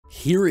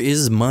Here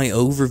is my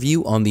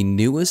overview on the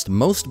newest,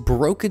 most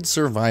broken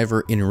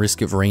survivor in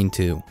Risk of Rain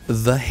 2,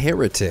 the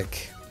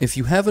Heretic. If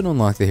you haven't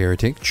unlocked the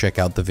Heretic, check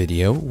out the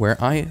video where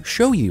I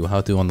show you how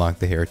to unlock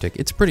the Heretic.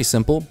 It's pretty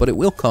simple, but it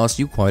will cost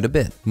you quite a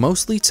bit,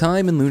 mostly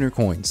time and lunar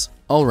coins.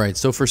 Alright,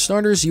 so for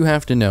starters, you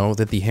have to know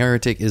that the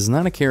Heretic is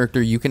not a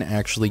character you can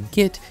actually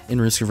get in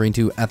Risk of Rain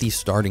 2 at the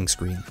starting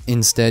screen.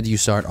 Instead, you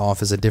start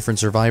off as a different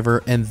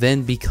survivor and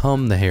then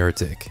become the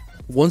Heretic.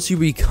 Once you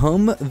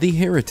become the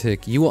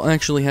Heretic, you will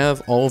actually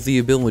have all of the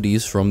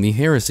abilities from the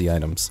heresy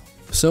items.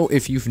 So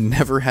if you've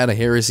never had a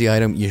heresy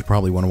item, you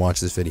probably want to watch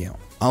this video.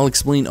 I'll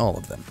explain all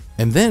of them.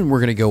 And then we're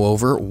going to go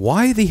over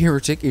why the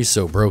Heretic is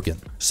so broken.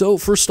 So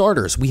for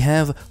starters, we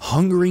have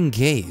Hungering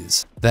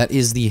Gaze. That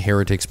is the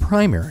Heretic's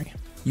primary.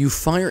 You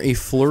fire a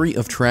flurry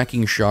of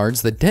tracking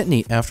shards that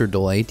detonate after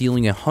delay,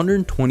 dealing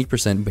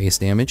 120% base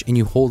damage, and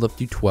you hold up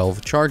to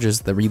 12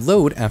 charges that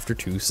reload after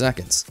 2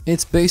 seconds.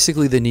 It's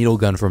basically the needle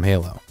gun from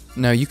Halo.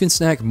 Now you can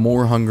stack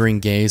more Hungering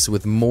Gaze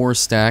with more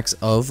stacks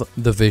of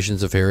the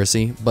Visions of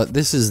Heresy, but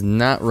this is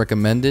not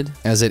recommended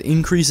as it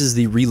increases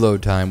the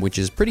reload time, which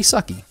is pretty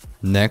sucky.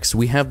 Next,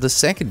 we have the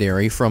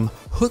secondary from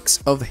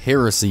Hooks of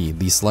Heresy,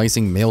 the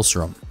Slicing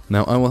Maelstrom.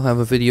 Now I will have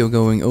a video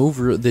going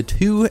over the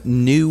 2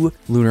 new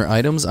lunar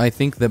items. I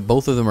think that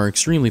both of them are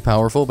extremely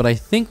powerful, but I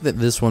think that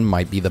this one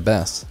might be the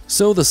best.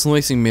 So the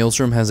Slicing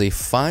Maelstrom has a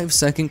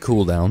 5-second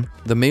cooldown,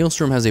 the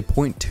Maelstrom has a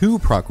 0.2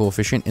 proc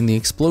coefficient, and the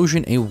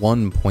Explosion a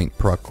 1 point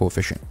proc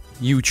coefficient.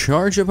 You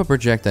charge up a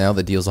projectile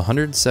that deals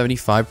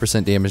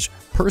 175% damage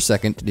per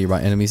second to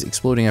nearby enemies,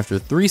 exploding after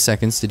 3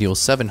 seconds to deal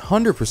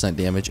 700%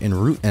 damage and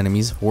root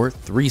enemies for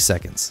 3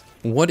 seconds.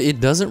 What it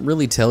doesn't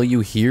really tell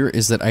you here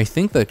is that I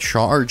think the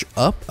charge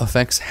up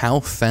affects how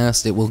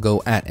fast it will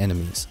go at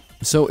enemies.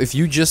 So if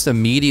you just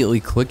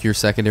immediately click your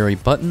secondary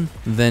button,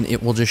 then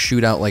it will just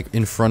shoot out like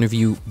in front of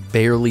you,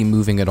 barely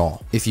moving at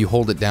all. If you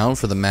hold it down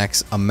for the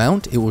max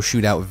amount, it will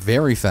shoot out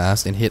very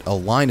fast and hit a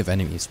line of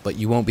enemies, but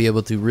you won't be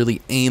able to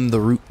really aim the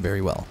root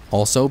very well.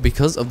 Also,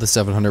 because of the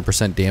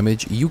 700%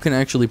 damage, you can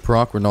actually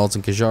proc Renalds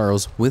and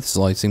Kajaros with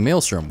Slicing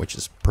Maelstrom, which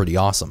is pretty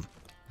awesome.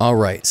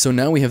 Alright, so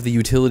now we have the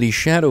utility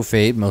Shadow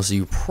Fade. Most of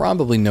you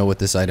probably know what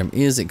this item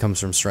is. It comes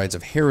from Strides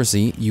of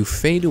Heresy. You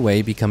fade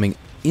away, becoming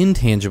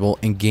intangible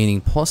and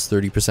gaining plus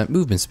 30%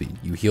 movement speed.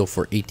 You heal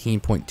for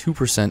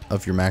 18.2%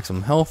 of your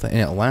maximum health and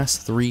it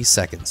lasts 3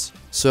 seconds.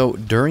 So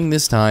during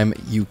this time,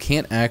 you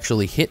can't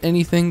actually hit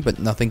anything, but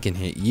nothing can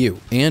hit you.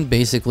 And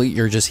basically,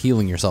 you're just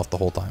healing yourself the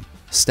whole time.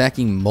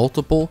 Stacking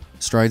multiple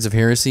Strides of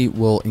Heresy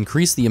will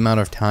increase the amount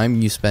of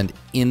time you spend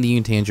in the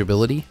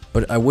intangibility,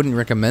 but I wouldn't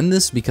recommend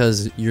this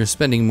because you're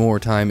spending more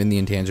time in the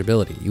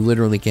intangibility. You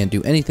literally can't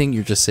do anything,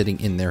 you're just sitting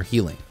in there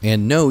healing.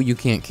 And no, you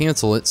can't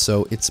cancel it,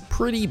 so it's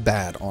pretty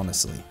bad,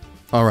 honestly.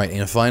 Alright,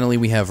 and finally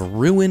we have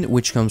Ruin,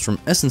 which comes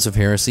from Essence of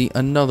Heresy,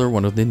 another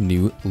one of the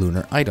new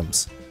lunar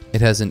items. It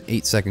has an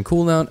 8-second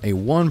cooldown, a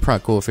 1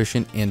 proc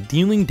coefficient, and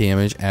dealing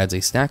damage adds a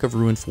stack of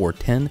Ruin for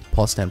 10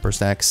 plus 10 per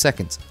stack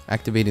seconds.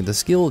 Activating the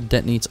skill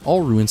detonates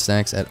all Ruin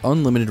stacks at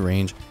unlimited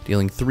range,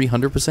 dealing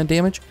 300%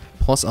 damage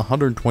plus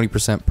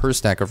 120% per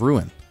stack of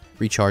Ruin.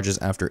 Recharges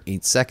after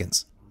 8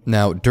 seconds.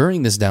 Now,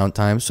 during this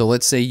downtime, so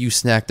let's say you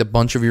stacked a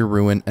bunch of your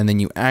Ruin and then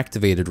you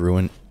activated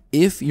Ruin.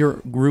 If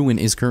your Ruin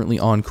is currently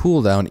on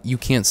cooldown, you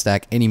can't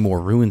stack any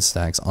more Ruin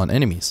stacks on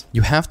enemies.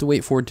 You have to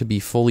wait for it to be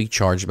fully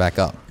charged back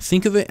up.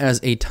 Think of it as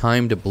a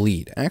timed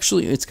bleed.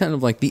 Actually, it's kind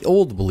of like the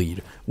old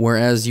bleed,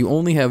 whereas you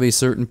only have a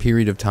certain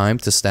period of time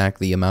to stack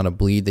the amount of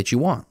bleed that you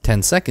want.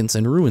 10 seconds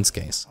in Ruin's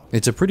case.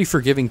 It's a pretty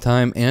forgiving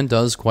time and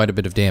does quite a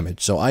bit of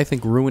damage, so I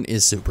think Ruin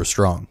is super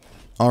strong.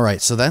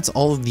 Alright, so that's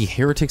all of the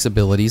Heretic's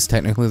abilities.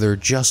 Technically, they're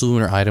just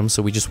lunar items,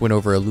 so we just went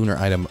over a lunar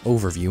item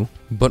overview.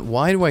 But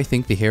why do I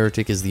think the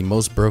Heretic is the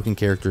most broken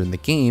character in the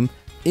game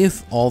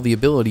if all the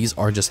abilities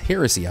are just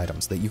heresy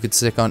items that you could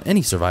stick on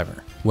any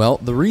survivor? Well,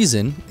 the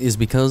reason is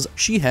because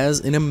she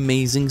has an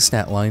amazing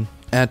stat line.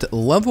 At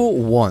level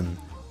 1,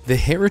 the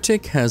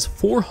Heretic has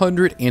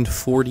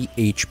 440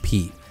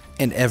 HP,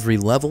 and every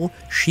level,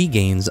 she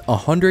gains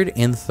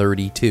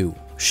 132.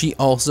 She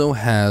also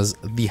has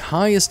the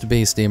highest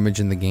base damage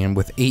in the game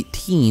with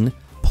 18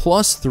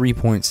 plus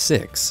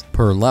 3.6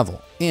 per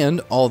level. And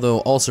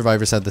although all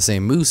survivors have the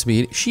same move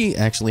speed, she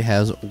actually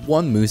has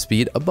 1 move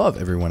speed above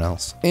everyone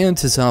else. And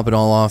to top it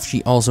all off,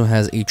 she also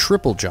has a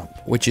triple jump,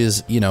 which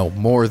is, you know,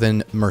 more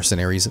than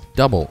Mercenary's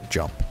double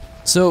jump.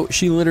 So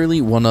she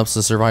literally one-ups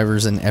the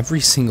survivors in every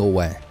single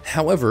way.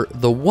 However,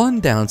 the one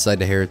downside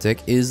to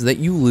Heretic is that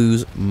you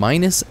lose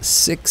minus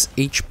 6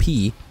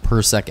 HP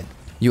per second.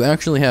 You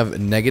actually have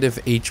negative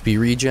HP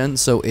regen,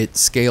 so it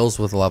scales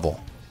with level.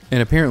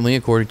 And apparently,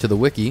 according to the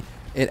wiki,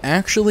 it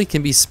actually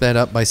can be sped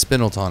up by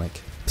Spinal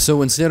Tonic.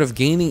 So instead of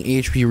gaining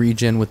HP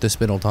regen with the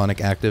Spinal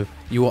Tonic active,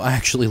 you will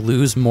actually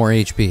lose more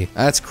HP.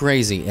 That's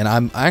crazy, and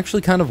I'm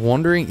actually kind of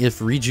wondering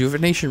if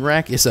Rejuvenation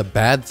Rack is a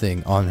bad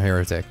thing on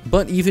Heretic.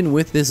 But even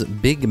with this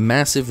big,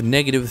 massive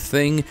negative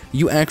thing,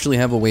 you actually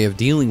have a way of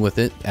dealing with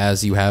it,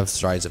 as you have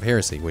Strides of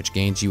Heresy, which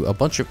gains you a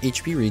bunch of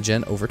HP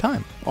regen over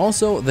time.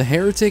 Also, the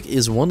Heretic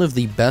is one of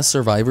the best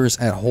survivors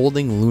at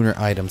holding lunar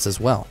items as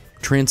well.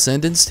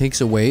 Transcendence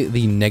takes away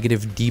the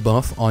negative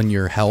debuff on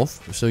your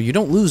health, so you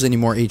don't lose any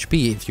more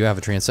HP if you have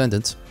a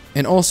Transcendence.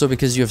 And also,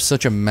 because you have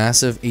such a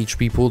massive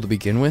HP pool to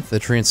begin with, the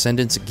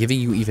Transcendence giving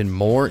you even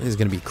more is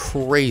going to be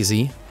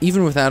crazy.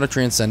 Even without a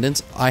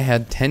Transcendence, I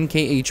had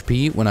 10k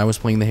HP when I was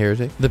playing the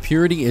Heretic. The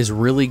Purity is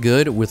really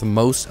good with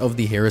most of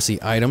the Heresy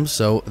items,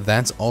 so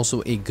that's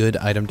also a good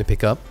item to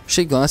pick up.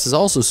 Shade Glass is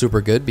also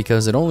super good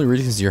because it only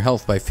reduces your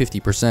health by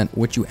 50%,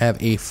 which you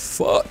have a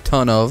fuck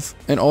ton of.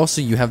 And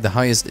also, you have the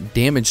highest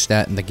damage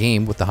stat in the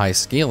game with the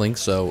highest scaling,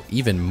 so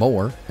even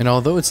more. And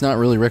although it's not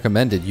really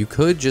recommended, you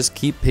could just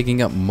keep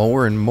picking up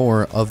more and more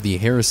of the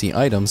Heresy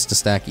items to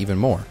stack even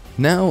more.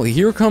 Now,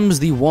 here comes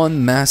the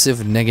one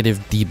massive negative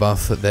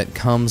debuff that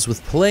comes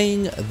with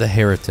playing the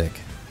Heretic.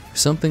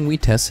 Something we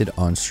tested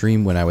on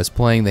stream when I was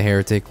playing the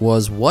Heretic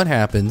was what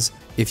happens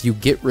if you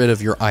get rid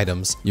of your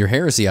items, your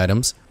Heresy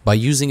items, by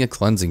using a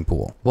cleansing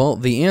pool. Well,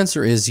 the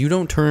answer is you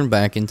don't turn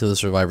back into the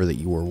survivor that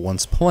you were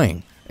once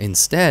playing.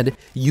 Instead,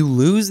 you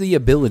lose the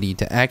ability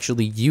to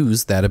actually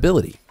use that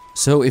ability.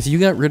 So if you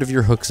got rid of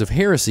your Hooks of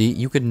Heresy,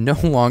 you could no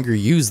longer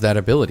use that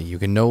ability. You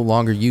can no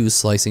longer use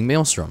Slicing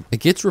Maelstrom. It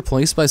gets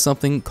replaced by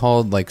something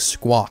called like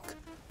Squawk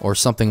or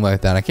something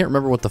like that. I can't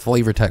remember what the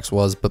flavor text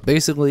was, but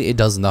basically it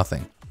does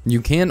nothing. You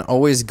can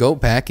always go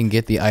back and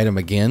get the item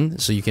again,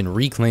 so you can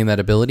reclaim that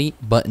ability,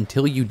 but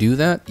until you do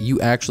that, you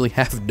actually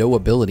have no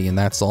ability in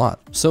that slot.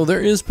 So there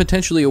is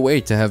potentially a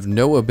way to have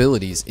no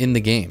abilities in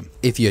the game.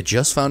 If you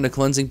just found a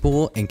cleansing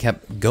pool and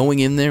kept going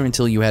in there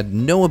until you had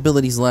no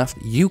abilities left,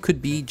 you could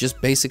be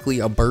just basically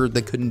a bird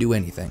that couldn't do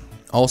anything.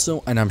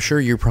 Also, and I'm sure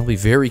you're probably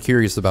very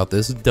curious about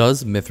this,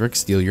 does Mithrix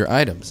steal your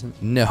items?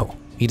 No.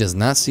 He does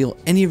not steal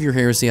any of your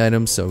Heresy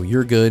items, so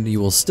you're good.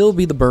 You will still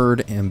be the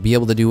bird and be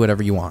able to do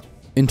whatever you want.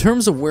 In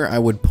terms of where I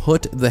would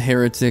put the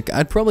Heretic,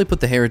 I'd probably put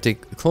the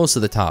Heretic close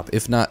to the top,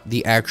 if not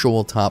the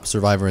actual top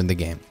survivor in the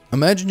game.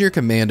 Imagine you're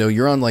Commando,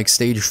 you're on like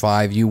stage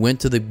 5, you went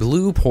to the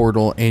blue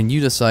portal and you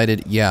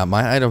decided, yeah,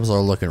 my items are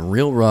looking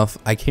real rough,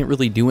 I can't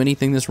really do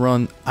anything this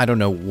run, I don't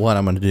know what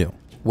I'm gonna do.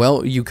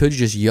 Well, you could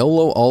just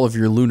YOLO all of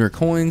your lunar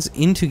coins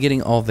into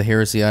getting all of the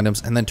Heresy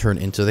items and then turn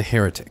into the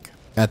Heretic.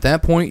 At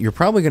that point, you're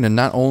probably going to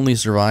not only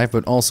survive,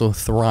 but also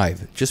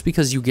thrive, just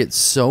because you get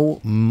so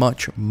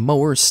much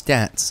more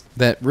stats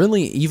that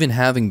really even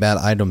having bad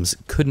items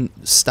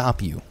couldn't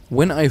stop you.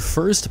 When I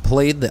first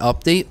played the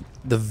update,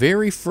 the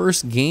very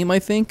first game, I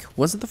think,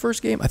 was it the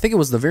first game? I think it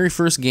was the very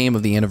first game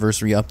of the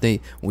anniversary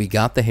update, we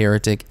got the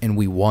Heretic and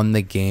we won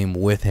the game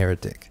with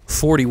Heretic.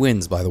 40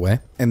 wins, by the way.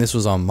 And this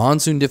was on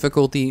Monsoon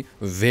difficulty,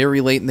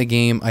 very late in the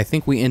game. I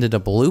think we ended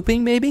up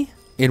looping, maybe?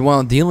 And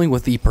while dealing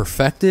with the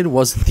Perfected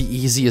wasn't the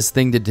easiest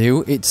thing to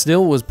do, it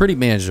still was pretty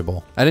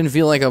manageable. I didn't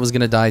feel like I was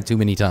going to die too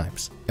many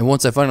times. And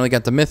once I finally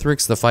got to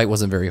Mithrix, the fight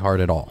wasn't very hard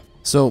at all.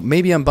 So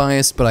maybe I'm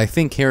biased, but I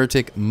think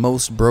Heretic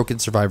most broken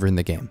survivor in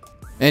the game.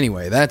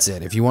 Anyway, that's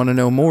it. If you want to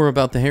know more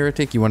about the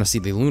Heretic, you want to see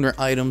the lunar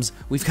items,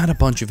 we've got a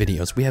bunch of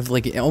videos. We have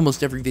like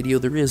almost every video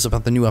there is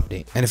about the new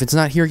update. And if it's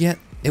not here yet,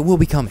 it will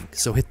be coming,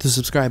 so hit the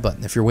subscribe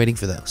button if you're waiting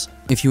for those.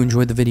 If you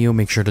enjoyed the video,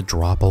 make sure to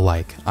drop a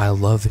like. I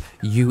love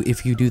you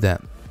if you do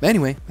that.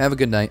 Anyway, have a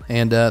good night,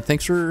 and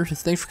thanks for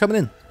coming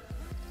in.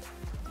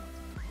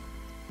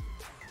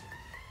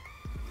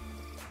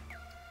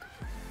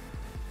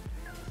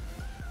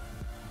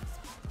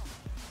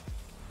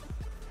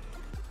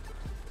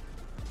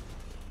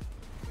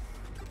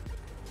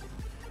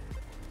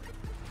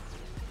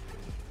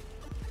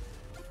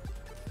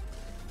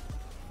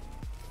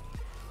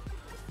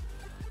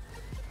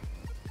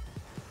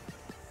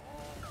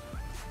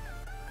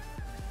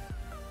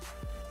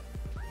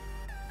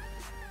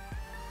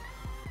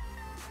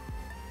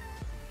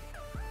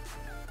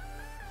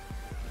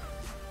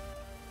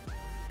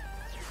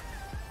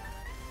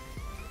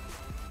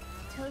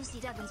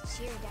 Toasty Duggins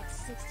cheered at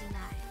 69.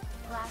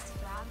 Classic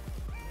Rob.